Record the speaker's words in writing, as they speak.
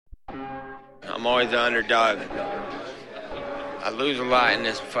I'm always the underdog. I lose a lot in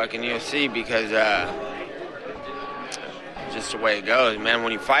this fucking UFC because just the way it goes, man.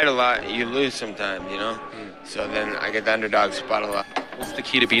 When you fight a lot, you lose sometimes, you know? So then I get the underdog spot a lot. What's the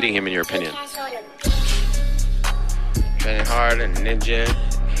key to beating him, in your opinion? Training hard and ninja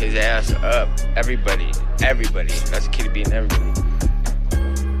his ass up. Everybody. That's the key to beating everybody.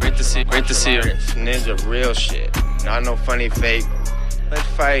 Great to see you. Ninja real shit. Not no funny fake. Let's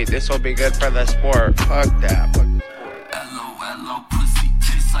fight. This will be good for the sport. Fuck that. L.O.L.O. pussy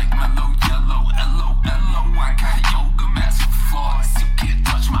tastes like mellow yellow. L.O.L.O. I got a yoga mat for floors. You can't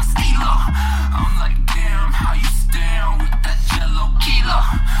touch my stilo. I'm like, damn, how you staring with that jello kilo?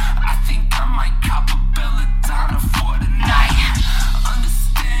 I think I might cop a belladonna for the